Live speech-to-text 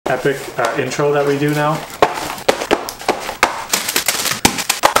epic intro that we do now.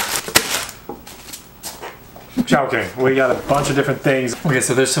 Chowking. We got a bunch of different things. Okay,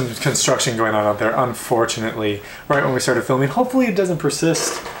 so there's some construction going on out there, unfortunately, right when we started filming. Hopefully it doesn't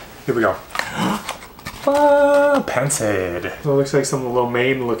persist. Here we go. Pensid. So it looks like some lo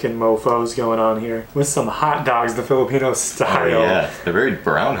mein looking mofos going on here with some hot dogs, the Filipino style. Oh yeah, they're very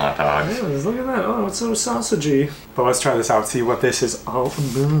brown hot dogs. Yeah, look at that. Oh, it's so sausagey. But let's try this out, see what this is all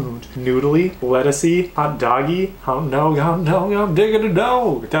about. Noodly, lettucey, hot doggy. Oh no, I'm digging a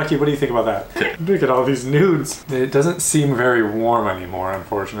dog. Ducky, what do you think about that? Look at all these nudes. It doesn't seem very warm anymore,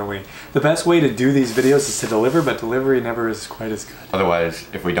 unfortunately. The best way to do these videos is to deliver, but delivery never is quite as good. Otherwise,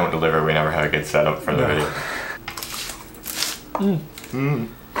 if we don't deliver, we never have a good setup for the video.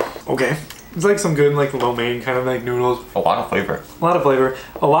 Okay. It's like some good like lo mein kind of like noodles. A lot of flavor. A lot of flavor.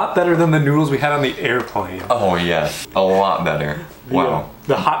 A lot better than the noodles we had on the airplane. Oh yes, a lot better. Wow. Yeah.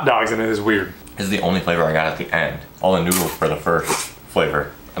 The hot dogs in it is weird. This is the only flavor I got at the end. All the noodles for the first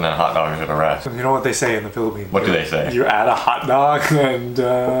flavor, and then hot dogs for the rest. You know what they say in the Philippines? What do they say? You add a hot dog and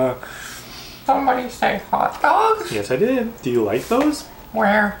Somebody say hot dogs? Yes, I did. Do you like those?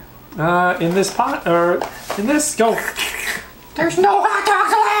 Where? In this pot or in this? Go. There's no hot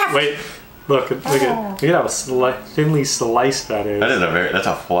dogs left! Wait. Look at how thinly sliced that is. That's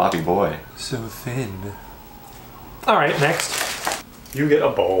a floppy boy. So thin. All right, next. You get a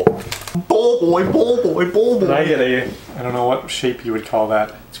bowl. Bowl boy, bowl boy, bowl boy. And I get I don't know what shape you would call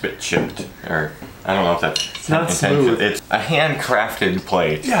that. It's a bit chipped, or I don't know if that's it's not smooth. It's a handcrafted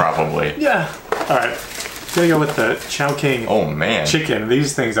plate, yeah. Probably. Yeah. All right. Gonna go with the Chowking chicken.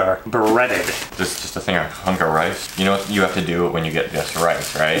 These things are breaded. Just a thing of hunk of rice. You know what you have to do when you get just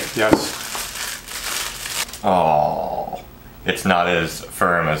rice, right? Yes. Oh, it's not as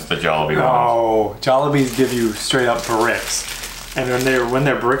firm as the Jollibee ones. Oh, Jollibees give you straight up bricks, and when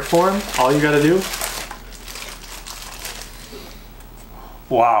they're brick form, all you gotta do.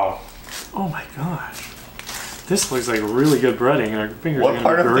 Wow. Oh my gosh. This looks like really good breading, and our fingers are gonna be greasy. What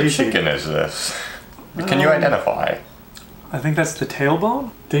part of the chicken is this? Can you identify? I think that's the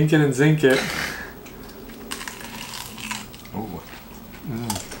tailbone. Dink it and zinc it. Ooh.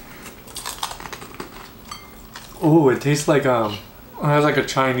 Ooh, it tastes like it has like a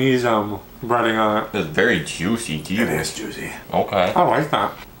Chinese breading on it. It's very juicy too. It is juicy. Okay. I like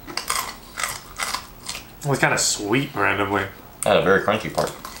that. It's kind of sweet randomly. That's a very crunchy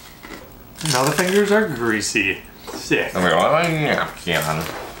part. Now the fingers are greasy. Sick.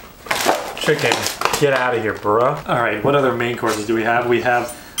 Chicken. Get out of here, bruh. Alright, what other main courses do we have?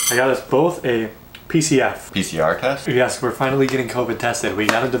 I got us both a PCF. PCR test? Yes, we're finally getting COVID tested. We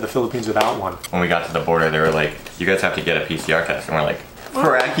got into the Philippines without one. When we got to the border, they were like, you guys have to get a PCR test. And we're like,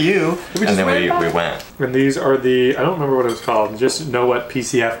 frack you. And then we went. And these are the, I don't remember what it was called. Just know what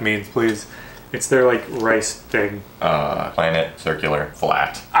PCF means, please. It's their like rice thing. Planet circular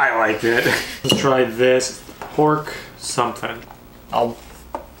flat. I like it. Let's try this pork something. Oh.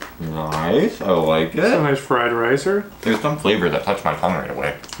 Nice, I like it. Some nice fried ricer. There's some flavor that touched my tongue right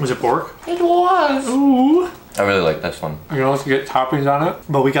away. Was it pork? It was. Ooh. I really like this one. You can also get toppings on it,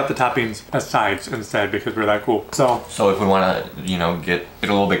 but we got the toppings as sides instead because we're that cool. So if we want to, you know, get a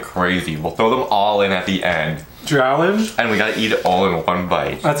little bit crazy, we'll throw them all in at the end. Challenge? And we gotta eat it all in one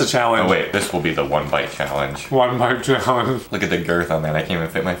bite. That's a challenge. Oh wait, this will be the one bite challenge. One bite challenge. Look at the girth on that. I can't even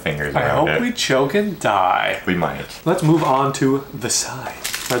fit my fingers around it. I hope we choke and die. We might. Let's move on to the side.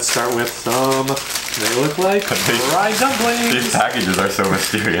 Let's start with some, they look like fried dumplings. These packages are so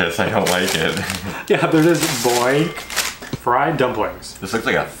mysterious, I don't like it. Yeah, they're just blank fried dumplings. This looks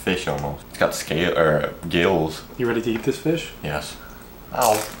like a fish almost. It's got gills. You ready to eat this fish? Yes.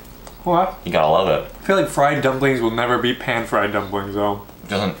 Ow. What? You gotta love it. I feel like fried dumplings will never beat pan-fried dumplings though. It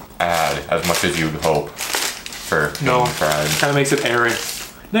doesn't add as much as you'd hope for fried. Kind of makes it airy.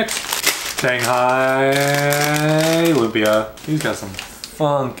 Next, Shanghai lumpia. He's got some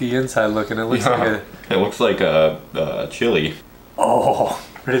funky inside looking. It looks like it looks like a chili. Oh,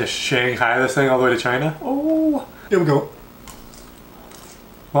 ready to Shanghai this thing all the way to China? Oh, here we go.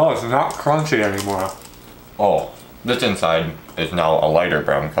 Well, it's not crunchy anymore. Oh, this inside is now a lighter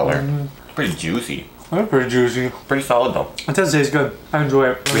brown color. Pretty juicy. That's pretty juicy. Pretty solid though. It does taste good. I enjoy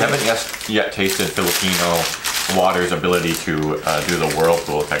it. We haven't yet tasted Filipino water's ability to do the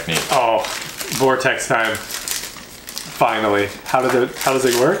whirlpool technique. Oh, vortex time. Finally. How does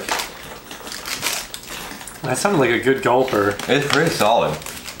it work? That sounded like a good gulper. It's pretty solid.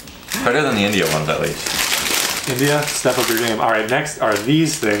 Better than the India ones at least. India, step up your game. Alright, next are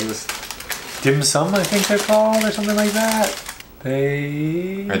these things. Dim sum, I think they're called, or something like that.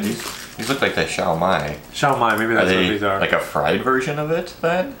 These These look like the Chow Mai. Chow Mai, maybe that's what these are. Like a fried version of it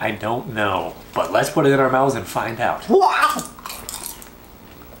then? I don't know. But let's put it in our mouths and find out. Wow!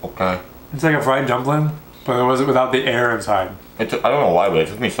 Okay. It's like a fried dumpling, but it wasn't without the air inside. I don't know why, but it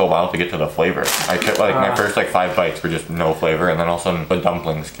took me so long to get to the flavor. I kept like my first like 5 bites were just no flavor, and then all of a sudden the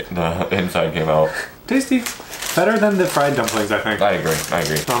dumplings, the inside came out. Tasty. Better than the fried dumplings, I think. I agree.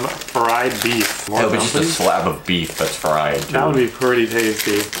 Some fried beef. More It'll be just a slab of beef that's fried. Too. That would be pretty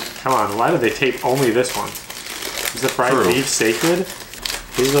tasty. Come on, why did they tape only this one? Is the fried beef sacred?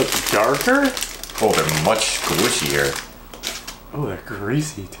 These look darker? Oh, they're much squishier. Oh, they're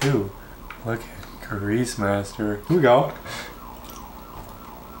greasy too. Look at Grease Master. Here we go.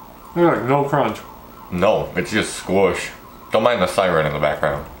 They're like no crunch. No, it's just squish. Don't mind the siren in the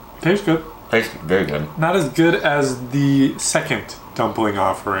background. Tastes good. Tastes very good. Not as good as the second dumpling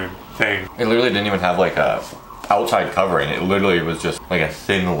offering thing. It literally didn't even have like a outside covering. It literally was just like a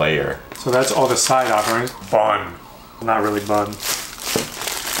thin layer. So that's all the side offerings. Bun. Not really bun.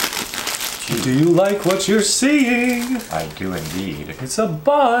 Jeez. Do you like what you're seeing? I do indeed. It's a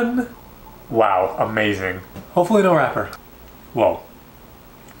bun. Wow, amazing. Hopefully no wrapper. Whoa.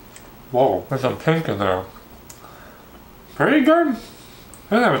 Whoa, there's some pink in there. Pretty good. It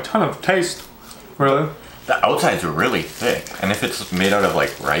doesn't have a ton of taste, really. The outside's really thick, and if it's made out of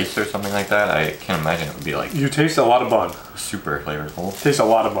like rice or something like that, I can't imagine it would be like. You taste a lot of bun. Super flavorful. Taste a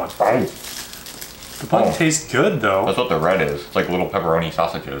lot of bun. The bun tastes good though. That's what the red is. It's like little pepperoni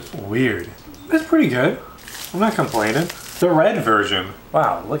sausages. Weird. It's pretty good. I'm not complaining. The red version.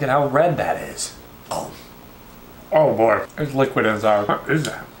 Wow, look at how red that is. Oh. Oh boy, there's liquid inside. What is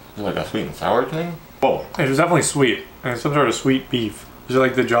that? Is it like a sweet and sour thing? Whoa. It was definitely sweet, and it's some sort of sweet beef. Is it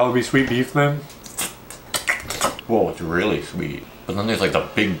like the Jollibee sweet beef thing? Whoa, it's really sweet. But then there's like the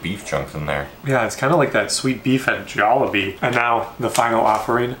big beef chunks in there. Yeah, it's kind of like that sweet beef at Jollibee. And now the final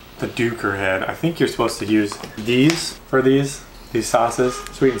offering, the Duker head. I think you're supposed to use these for these sauces,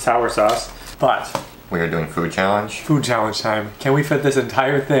 sweet and sour sauce. But we are doing food challenge. Food challenge time. Can we fit this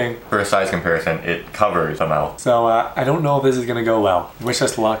entire thing? For a size comparison, it covers the mouth. So I don't know if this is gonna go well. Wish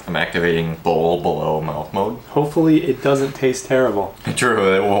us luck. I'm activating bowl below mouth mode. Hopefully it doesn't taste terrible.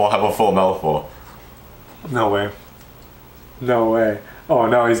 True, it will have a full mouthful. No way. No way. Oh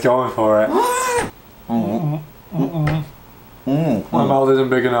no, he's going for it. My mouth isn't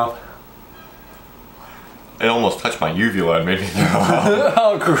big enough. It almost touched my uvula and made me throw up.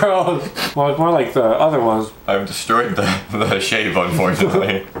 Oh, gross. Well, it's more like the other ones. I've destroyed the shape,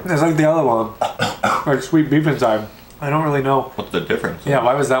 unfortunately. It's like the other one. Like sweet beef inside. I don't really know. What's the difference? Yeah,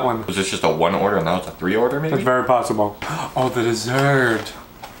 why was that one? Was this just a 1 order and now it's a 3 order maybe? It's very possible. Oh, the dessert.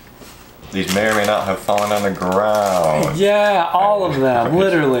 These may or may not have fallen on the ground. Yeah, all of them,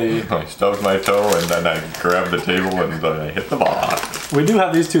 literally. I stubbed my toe and then I grabbed the table and then I hit the box. We do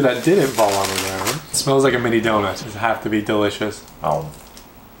have these two that didn't fall on the ground. It smells like a mini donut. It have to be delicious. Oh.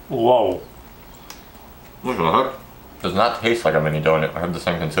 Whoa. Look at that. Does not taste like a mini donut. I have the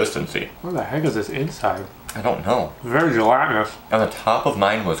same consistency. What the heck is this inside? I don't know. Very gelatinous. And the top of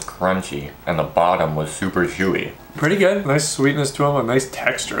mine was crunchy and the bottom was super chewy. Pretty good. Nice sweetness to them, a nice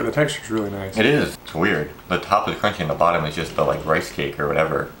texture. The texture's really nice. It is. It's weird. The top is crunchy and the bottom is just the like rice cake or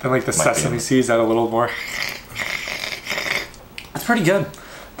whatever. Then like the sesame seeds add a little more. That's pretty good.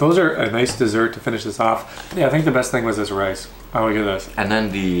 Those are a nice dessert to finish this off. Yeah, I think the best thing was this rice. Oh, look at this. And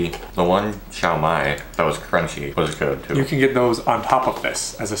then the one Chow Mai that was crunchy was good too. You can get those on top of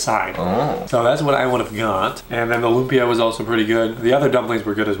this as a side. Oh. So that's what I would have got. And then the lumpia was also pretty good. The other dumplings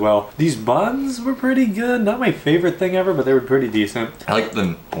were good as well. These buns were pretty good. Not my favorite thing ever, but they were pretty decent. I like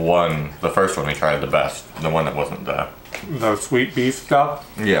the first one we tried the best. The one that wasn't the sweet beef stuff.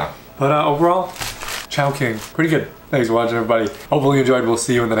 Yeah. But overall, Chowking, pretty good. Thanks for watching, everybody. Hopefully you enjoyed. We'll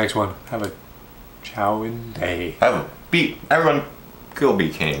see you in the next one. Have a chowing day. Everyone, go be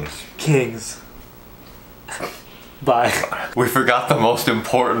kings. Kings. Bye. We forgot the most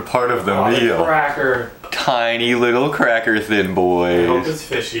important part of the meal. The cracker. Tiny little cracker thin boys. I hope it's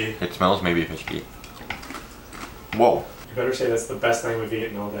fishy. It smells maybe fishy. Whoa. You better say that's the best thing we've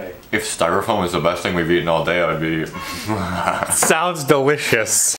eaten all day. If styrofoam is the best thing we've eaten all day, I would be... Sounds delicious.